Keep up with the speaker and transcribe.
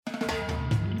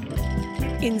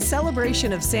In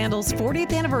celebration of Sandals'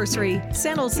 40th anniversary,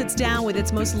 Sandals sits down with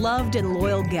its most loved and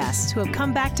loyal guests who have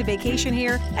come back to vacation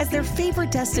here as their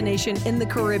favorite destination in the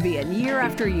Caribbean year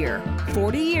after year.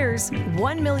 40 years,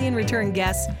 1 million return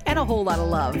guests, and a whole lot of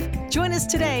love. Join us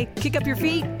today, kick up your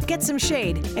feet, get some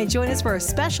shade, and join us for a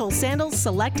special Sandals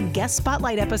Select Guest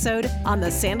Spotlight episode on the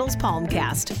Sandals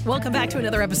Palmcast. Welcome back to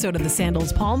another episode of the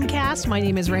Sandals Palmcast. My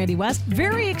name is Randy West.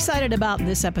 Very excited about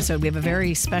this episode. We have a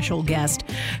very special guest.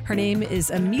 Her name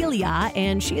is Amelia,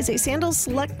 and she is a Sandals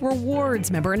Select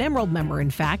Rewards member, an Emerald member, in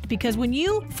fact, because when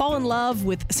you fall in love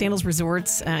with Sandals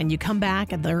Resorts and you come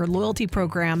back, and their loyalty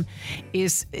program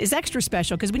is extra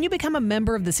special, because when you become a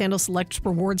member of the Sandals Select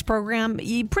Rewards program,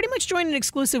 you pretty much join an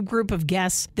exclusive group of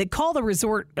guests that call the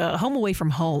resort home away from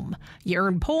home. You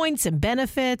earn points and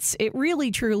benefits. It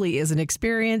really, truly is an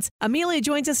experience. Amelia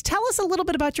joins us. Tell us a little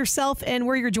bit about yourself and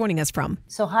where you're joining us from.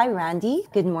 So hi, Randy.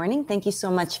 Good morning. Thank you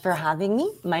so much for having me.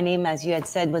 My name, as you had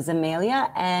said, was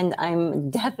Amelia, and I'm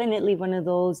definitely one of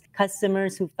those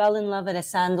customers who fell in love at a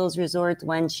Sandals resort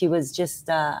when she was just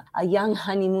a young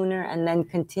honeymooner, and then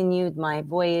continued my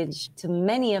voyage to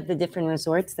many of the different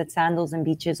resorts that Sandals and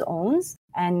Beaches owns,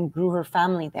 and grew her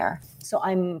family there. So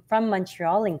I'm from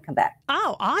Montreal in Quebec.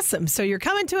 Oh, awesome. So you're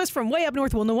coming to us from way up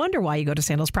north. Well, no wonder why you go to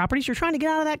Sandals Properties. You're trying to get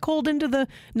out of that cold into the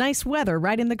nice weather,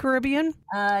 right, in the Caribbean?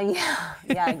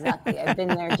 Yeah, exactly. I've been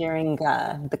there during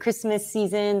the Christmas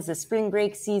seasons, the spring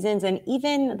break seasons, and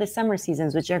even the summer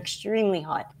seasons, which are extremely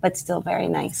hot, but still very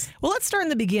nice. Well, let's start in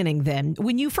the beginning then.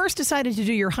 When you first decided to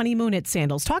do your honeymoon at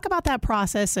Sandals, talk about that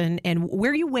process and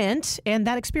where you went and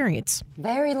that experience.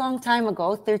 Very long time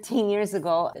ago, 13 years ago,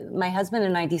 my husband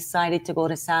and I decided to go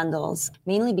to Sandals,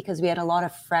 mainly because we had a lot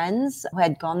of friends who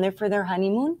had gone there for their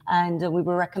honeymoon, and we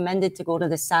were recommended to go to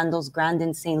the Sandals Grand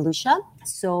in St. Lucia.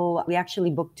 So we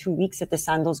actually booked 2 weeks at the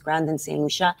Sandals Grand in St.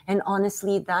 Lucia. And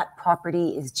honestly, that property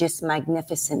is just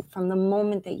magnificent. From the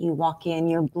moment that you walk in,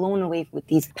 you're blown away with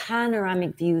these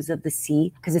panoramic views of the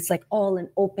sea, because it's like all an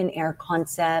open air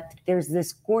concept. There's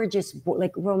this gorgeous,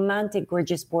 like romantic,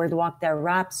 gorgeous boardwalk that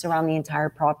wraps around the entire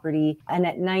property. And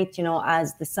at night,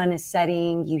 as the sun is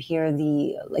setting, you hear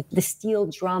the steel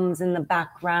drums in the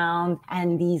background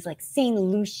and these like St.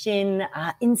 Lucian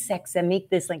insects that make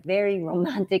this like very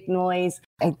romantic noise.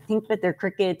 I think that they're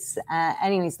crickets.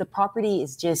 Anyways, the property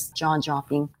is just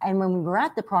jaw-dropping. And when we were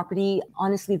at the property,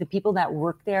 honestly, the people that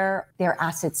work there, they're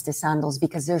assets to Sandals,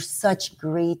 because they're such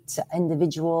great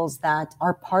individuals that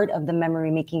are part of the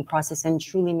memory-making process and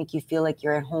truly make you feel like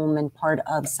you're at home and part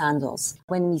of Sandals.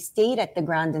 When we stayed at the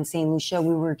Grand in St. Lucia,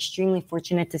 we were extremely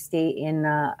fortunate to stay in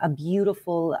a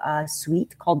beautiful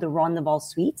suite called the Rondeval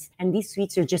Suites. And these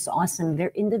suites are just awesome.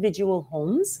 They're individual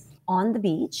homes on the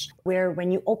beach, where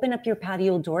when you open up your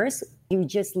patio doors, you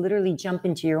just literally jump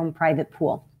into your own private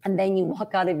pool. And then you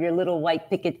walk out of your little white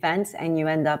picket fence and you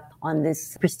end up on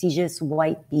this prestigious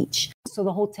white beach. So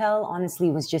the hotel,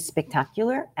 honestly, was just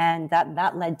spectacular. And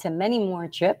that led to many more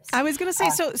trips. I was going to say,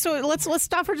 so let's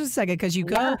stop for just a second, because you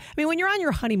go, I mean, when you're on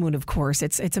your honeymoon, of course,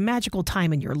 it's a magical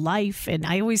time in your life. And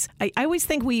I always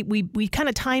think we kind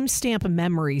of timestamp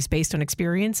memories based on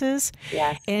experiences.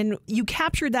 Yes. And you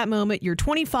captured that moment. You're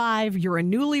 25, you're a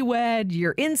newlywed,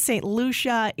 you're in St.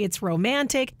 Lucia, it's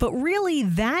romantic. But really,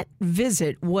 that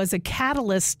visit was a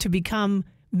catalyst to become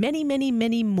many, many,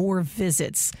 many more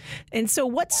visits. And so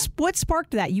what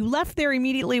sparked that? You left there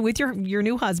immediately with your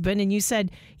new husband and you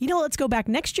said, let's go back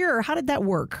next year, or how did that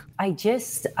work? I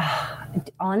just,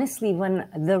 honestly, when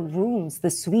the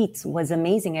suites was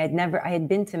amazing. I had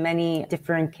been to many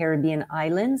different Caribbean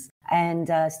islands and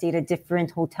stayed at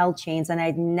different hotel chains, and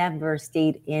I'd never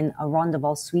stayed in a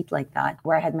Rondeval suite like that,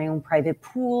 where I had my own private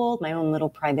pool, my own little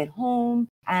private home.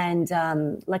 And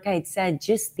like I had said,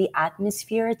 just the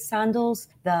atmosphere at Sandals,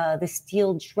 the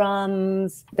steel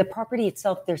drums, the property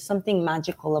itself, there's something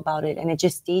magical about it. And it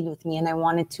just stayed with me, and I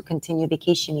wanted to continue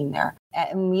vacationing there.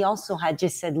 And we also had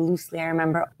just said loosely, I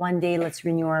remember one day, let's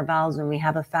renew our vows when we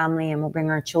have a family and we'll bring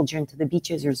our children to the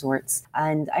Beaches resorts.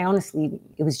 And I honestly,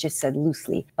 it was just said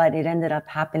loosely, but it ended up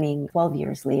happening 12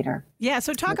 years later. Yeah.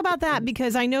 So talk about that,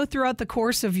 because I know throughout the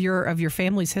course of your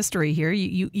family's history here,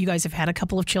 you guys have had a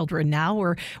couple of children now.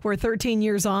 We're 13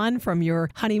 years on from your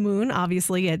honeymoon,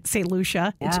 obviously, at St.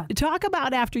 Lucia. Yeah. Talk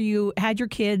about after you had your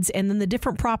kids and then the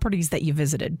different properties that you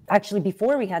visited. Actually,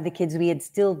 before we had the kids, we had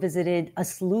still visited a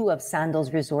slew of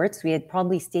Sandals resorts. We had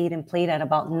probably stayed and played at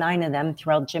about 9 of them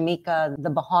throughout Jamaica, the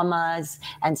Bahamas,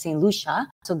 and St. Lucia.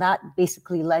 So that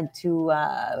basically led to,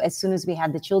 as soon as we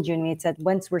had the children, we had said,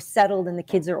 once we're settled and the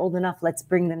kids are old enough, let's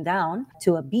bring them down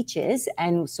to a Beaches.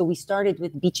 And so we started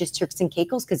with Beaches Turks and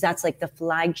Caicos, because that's like the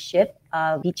flagship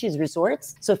beaches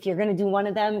resorts. So if you're going to do one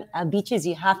of them beaches,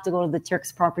 you have to go to the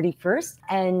Turks property first.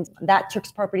 And that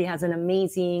Turks property has an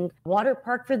amazing water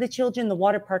park for the children. The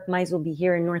water park might as well be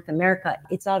here in North America.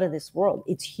 It's out of this world.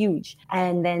 It's huge.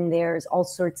 And then there's all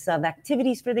sorts of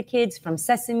activities for the kids, from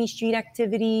Sesame Street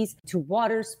activities to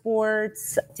water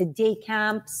sports to day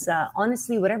camps.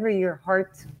 Honestly, whatever your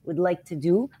heart would like to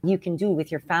do, you can do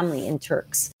with your family in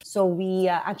Turks. So we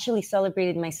actually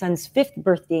celebrated my son's 5th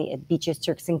birthday at Beaches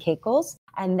Turks and Caicos.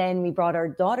 And then we brought our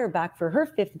daughter back for her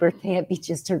 5th birthday at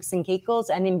Beaches Turks and Caicos.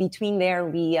 And in between there,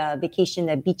 we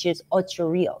vacationed at Beaches Ocho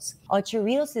Rios. Ocho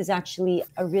Rios is actually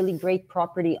a really great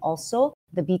property also.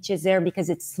 The beaches there, because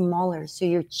it's smaller. So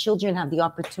your children have the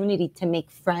opportunity to make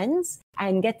friends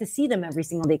and get to see them every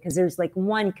single day, because there's like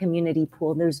one community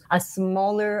pool. There's a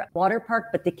smaller water park,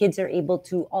 but the kids are able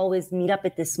to always meet up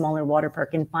at this smaller water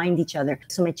park and find each other.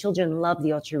 So my children love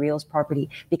the Ocho Rios property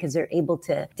because they're able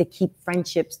to keep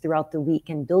friendships throughout the week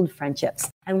and build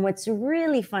friendships. And what's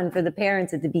really fun for the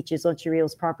parents at the Beaches Ocho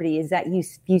Rios property is that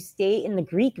you stay in the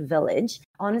Greek village.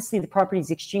 Honestly, the property is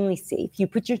extremely safe. You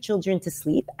put your children to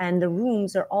sleep, and the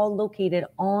rooms are all located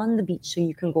on the beach. So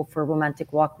you can go for a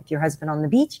romantic walk with your husband on the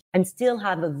beach and still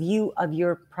have a view of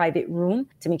your private room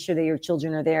to make sure that your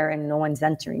children are there and no one's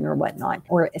entering or whatnot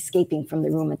or escaping from the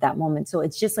room at that moment. So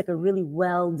it's just like a really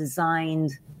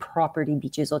well-designed property,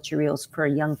 Beaches Ocho Rios, for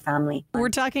a young family. We're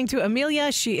talking to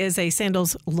Amelia. She is a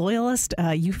Sandals loyalist.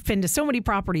 You've been to so many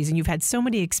properties and you've had so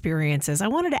many experiences. I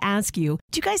wanted to ask you,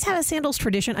 do you guys have a Sandals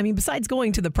tradition? I mean, besides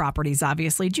going to the properties,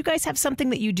 obviously, do you guys have something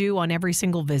that you do on every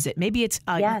single visit? Maybe it's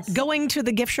going to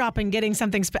the gift shop and getting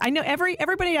something. I know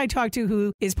everybody I talk to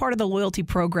who is part of the loyalty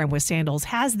program with Sandals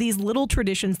has these little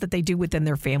traditions that they do within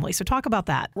their family. So talk about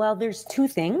that. Well, there's 2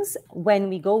 things. When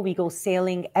we go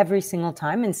sailing every single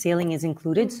time, and sailing is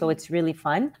included. So it's really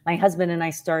fun. My husband and I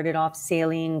started off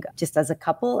sailing just as a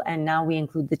couple, and now we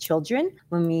include the children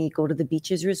when we go to the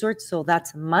beaches resort. So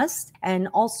that's a must. And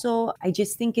also, I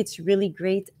just think it's really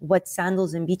great. What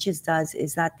Sandals and Beaches does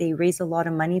is that they raise a lot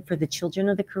of money for the children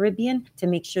of the Caribbean to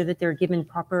make sure that they're given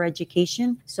proper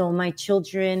education. So my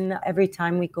children, every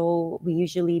time we go, we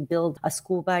usually build a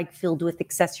school bag filled with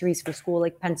accessories for school,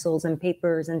 like pencils and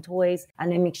papers and toys.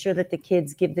 And I make sure that the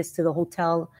kids give this to the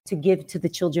hotel to give to the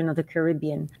children of the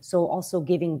Caribbean. So also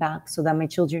giving back, so that my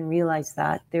children realize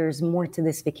that there's more to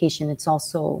this vacation. It's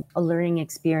also a learning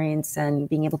experience and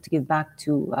being able to give back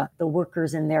to the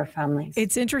workers and their families.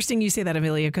 It's interesting you say that,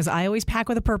 Amelia, because I always pack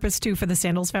with a purpose too for the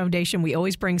Sandals Foundation. We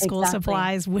always bring school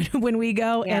supplies when we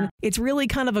go. Yeah. And it's really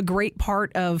kind of a great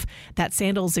part of that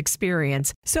Sandals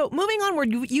experience. So moving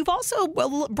onward, you've also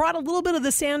brought a little bit of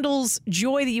the Sandals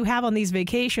joy that you have on these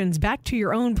vacations back to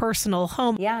your own personal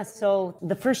home. Yeah, so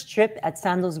the first trip at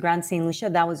Sandals Grand St. Lucia,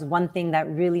 that was one thing that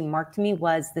really marked me,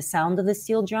 was the sound of the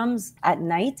steel drums at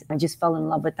night. I just fell in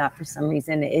love with that for some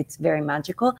reason. It's very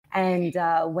magical. And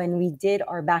when we did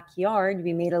our backyard,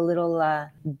 we made a little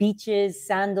Beaches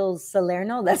Sandals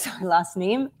Salerno. That's our last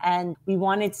name. And we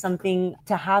wanted something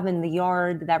to have in the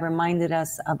yard that reminded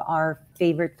us of our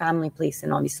favorite family place.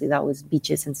 And obviously that was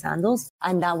Beaches and Sandals.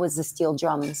 And that was the steel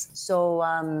drums.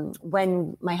 So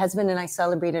when my husband and I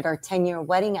celebrated our 10-year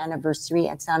wedding anniversary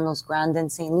at Sandals Grand in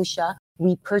St. Lucia,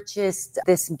 we purchased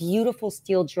this beautiful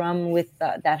steel drum with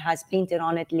that has painted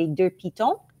on it Les Deux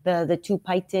Pitons, the 2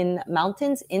 Piton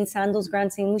mountains in Sandals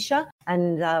Grand St. Lucia.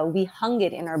 And we hung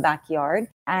it in our backyard.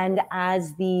 And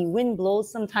as the wind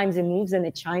blows, sometimes it moves and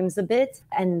it chimes a bit.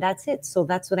 And that's it. So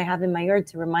that's what I have in my yard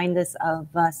to remind us of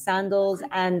Sandals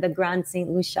and the Grand St.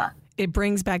 Lucia. It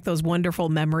brings back those wonderful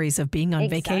memories of being on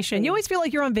vacation. You always feel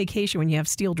like you're on vacation when you have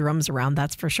steel drums around,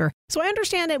 that's for sure. So I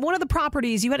understand at one of the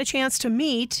properties, you had a chance to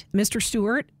meet Mr.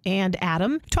 Stewart and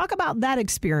Adam. Talk about that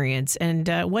experience and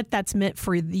what that's meant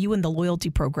for you and the loyalty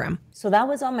program. So that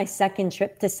was on my second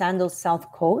trip to Sandals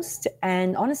South Coast.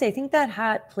 And honestly, I think that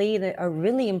had played a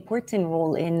really important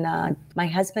role in my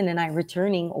husband and I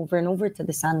returning over and over to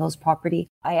the Sandals property.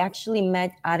 I actually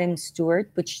met Adam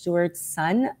Stewart, Butch Stewart's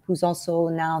son, who's also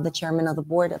now the chairman of the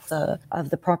board of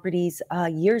the properties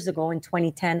years ago in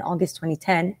 2010, August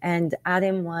 2010. And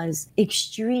Adam was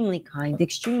extremely kind,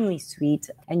 extremely sweet,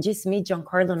 and just made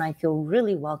Giancarlo and I feel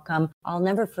really welcome. I'll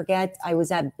never forget, I was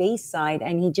at Bayside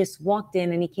and he just walked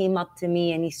in and he came up to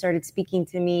me and he started speaking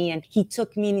to me and he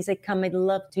took me and he's like, "Come, I'd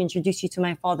love to introduce you to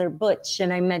my father, Butch."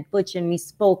 And I met Butch and we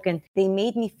spoke and they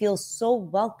made me feel so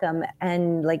welcome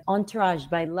and like entourage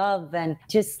by love and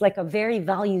just like a very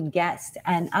valued guest.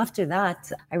 And after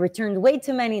that, I returned way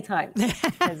too many times.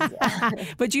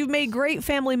 But you've made great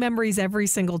family memories every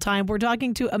single time. We're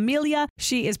talking to Amelia.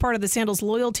 She is part of the Sandals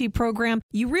loyalty program.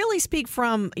 You really speak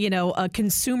from, a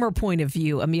consumer point of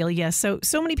view, Amelia. So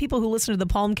many people who listen to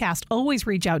the Palmcast always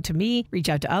reach out to me, reach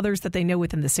out to others that they know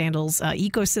within the Sandals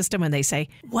ecosystem, and they say,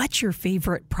 what's your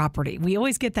favorite property? We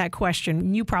always get that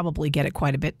question. You probably get it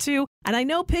quite a bit too. And I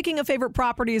know picking a favorite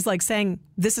property is like saying,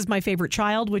 this is my favorite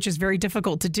child, which is very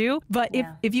difficult to do. But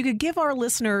if you could give our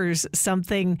listeners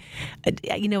something,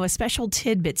 a special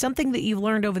tidbit, something that you've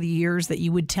learned over the years that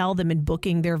you would tell them in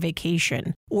booking their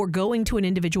vacation or going to an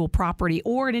individual property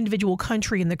or an individual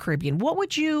country in the Caribbean,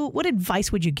 what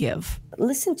advice would you give?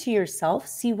 Listen to yourself,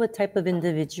 see what type of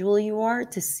individual you are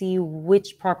to see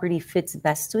which property fits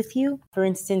best with you. For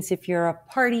instance, if you're a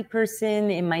party person,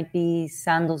 it might be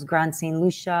Sandals Grand St.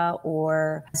 Lucia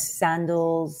or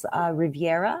Sandals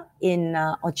Riviera in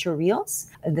Ocho Rios,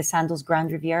 the Sandals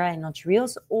Grand Riviera in Ocho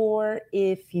Rios. Or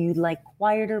if you like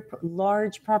quieter,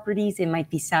 large properties, it might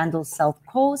be Sandals South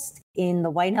Coast in the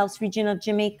White House region of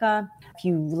Jamaica. If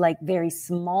you like very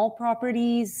small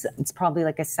properties, it's probably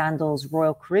like a Sandals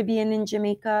Royal Caribbean in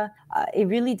Jamaica. It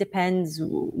really depends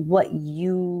what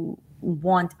you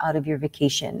want out of your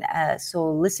vacation.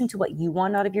 So listen to what you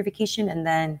want out of your vacation and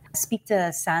then speak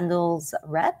to Sandals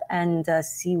rep and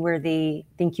see where they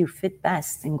think you fit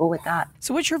best and go with that.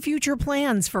 So what's your future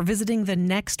plans for visiting the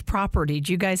next property?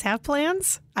 Do you guys have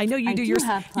plans? I know you do.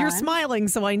 You're smiling,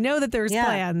 so I know that there's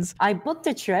plans. I booked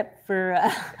a trip for,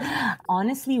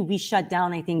 honestly, we shut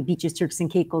down, I think, Beaches, Turks and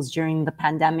Caicos during the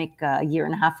pandemic a year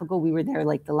and a half ago. We were there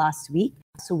like the last week.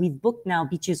 So we've booked now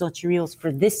Beaches Ocho Rios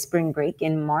for this spring break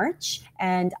in March.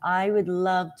 And I would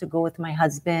love to go with my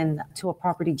husband to a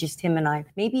property, just him and I.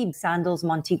 Maybe Sandals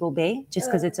Montego Bay, just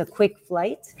because it's a quick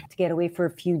flight to get away for a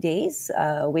few days,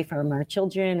 away from our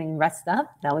children and rest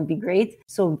up. That would be great.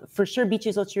 So for sure,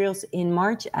 Beaches Ocho Rios in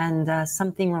March and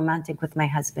something romantic with my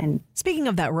husband. Speaking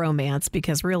of that romance,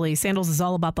 because really Sandals is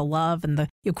all about the love and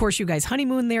of course, you guys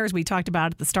honeymoon there, as we talked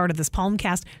about at the start of this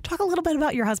Palmcast. Talk a little bit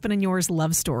about your husband and yours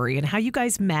love story and how you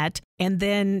guys met, and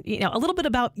then a little bit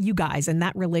about you guys and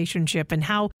that relationship and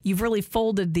how you've really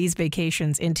folded these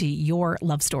vacations into your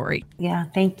love story. Yeah,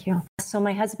 thank you. So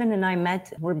my husband and I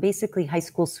met, we're basically high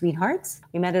school sweethearts.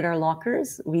 We met at our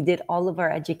lockers. We did all of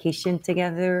our education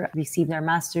together, received our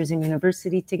master's in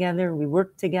university together. We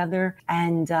worked together.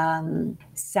 And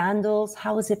Sandals,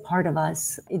 how is it part of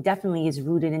us? It definitely is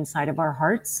rooted inside of our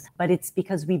hearts, but it's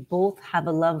because we both have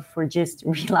a love for just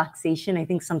relaxation. I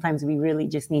think sometimes we really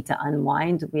just need to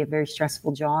unwind. We have very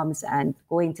stressful jobs, and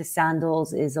going to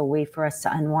Sandals is a way for us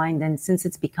to unwind. And since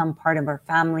it's become part of our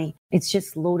family, it's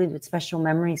just loaded with special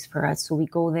memories for us. So we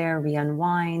go there, we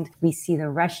unwind, we see the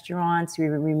restaurants, we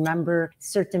remember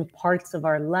certain parts of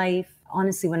our life.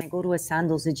 Honestly, when I go to a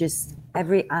Sandals, it just,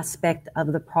 every aspect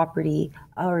of the property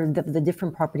or the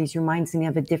different properties reminds me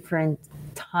of a different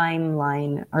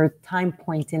timeline or time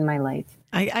point in my life.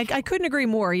 I couldn't agree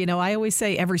more. I always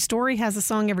say every story has a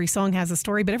song, every song has a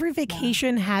story, but every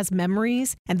vacation has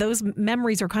memories. And those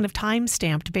memories are kind of time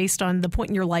stamped based on the point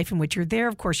in your life in which you're there.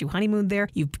 Of course, you honeymooned there.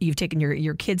 You've taken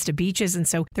your kids to beaches. And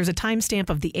so there's a time stamp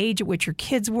of the age at which your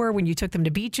kids were when you took them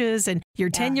to beaches. And your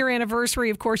 10-year anniversary,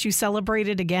 of course, you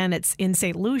celebrated again. It's in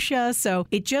St. Lucia. So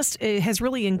it has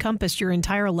really encompassed your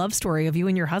entire love story of you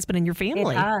and your husband and your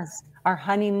family. It has. Our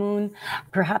honeymoon,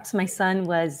 perhaps my son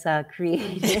was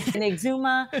created in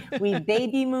Exuma. We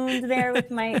baby mooned there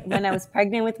when I was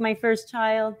pregnant with my first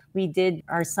child. We did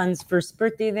our son's first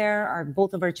birthday there,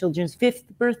 both of our children's 5th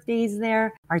birthdays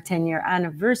there, our 10-year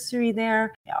anniversary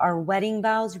there. Our wedding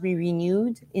vows we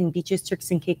renewed in Beaches,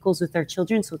 Turks and Caicos with our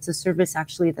children. So it's a service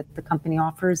actually that the company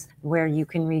offers where you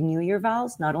can renew your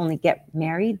vows, not only get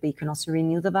married, but you can also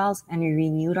renew the vows. And we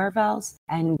renewed our vows,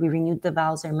 and we renewed the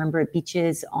vows. I remember at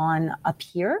Beaches on a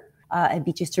pier at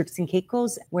Beaches, Turks and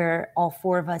Caicos, where all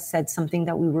 4 of us said something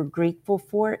that we were grateful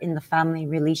for in the family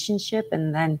relationship.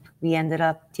 And then we ended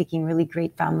up taking really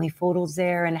great family photos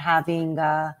there and having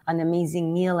an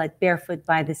amazing meal at Barefoot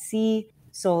by the Sea.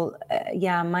 So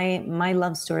my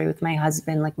love story with my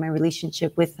husband, like my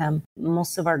relationship with him,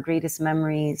 most of our greatest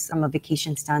memories from a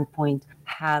vacation standpoint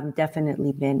have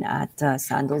definitely been at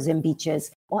Sandals and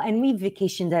Beaches. Oh, and we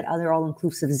vacationed at other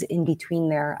all-inclusives in between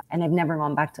there, and I've never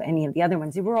gone back to any of the other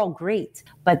ones. They were all great,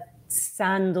 but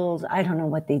Sandals, I don't know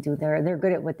what they do there. They're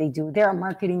good at what they do. They're a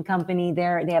marketing company.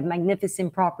 They have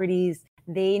magnificent properties.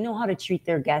 They know how to treat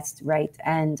their guests right,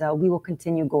 and we will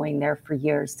continue going there for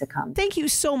years to come. Thank you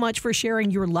so much for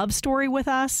sharing your love story with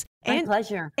us. My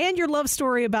pleasure. And your love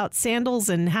story about sandals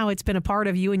and how it's been a part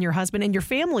of you and your husband and your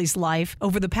family's life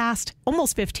over the past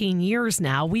almost 15 years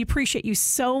now. We appreciate you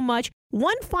so much.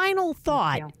 One final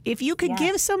thought. If you could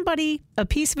give somebody a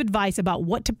piece of advice about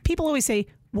people always say,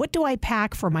 what do I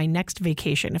pack for my next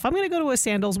vacation? If I'm going to go to a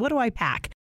Sandals, what do I pack?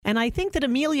 And I think that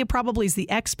Amelia probably is the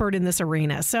expert in this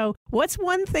arena. So what's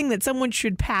one thing that someone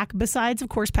should pack besides, of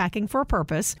course, packing for a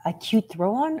purpose? A cute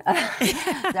throw-on?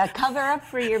 A cover-up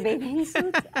for your bathing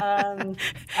suit? I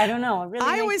don't know.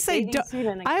 I always say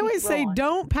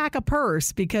don't pack a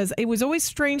purse, because it was always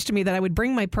strange to me that I would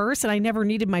bring my purse and I never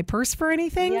needed my purse for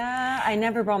anything. Yeah, I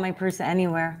never brought my purse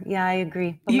anywhere. Yeah, I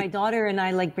agree. But my daughter and I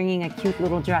like bringing a cute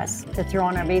little dress to throw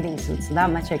on our bathing suits. So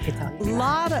that much I could tell you. A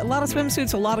lot of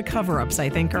swimsuits, a lot of cover-ups, I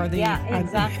think.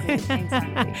 Exactly.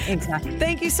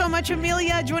 Thank you so much,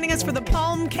 Amelia, joining us for the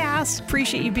Palmcast.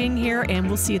 Appreciate you being here, and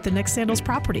we'll see you at the next Sandals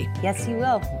property. Yes, you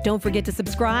will. Don't forget to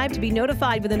subscribe to be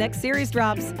notified when the next series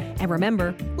drops. And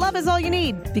remember, love is all you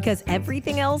need, because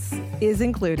everything else is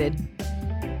included.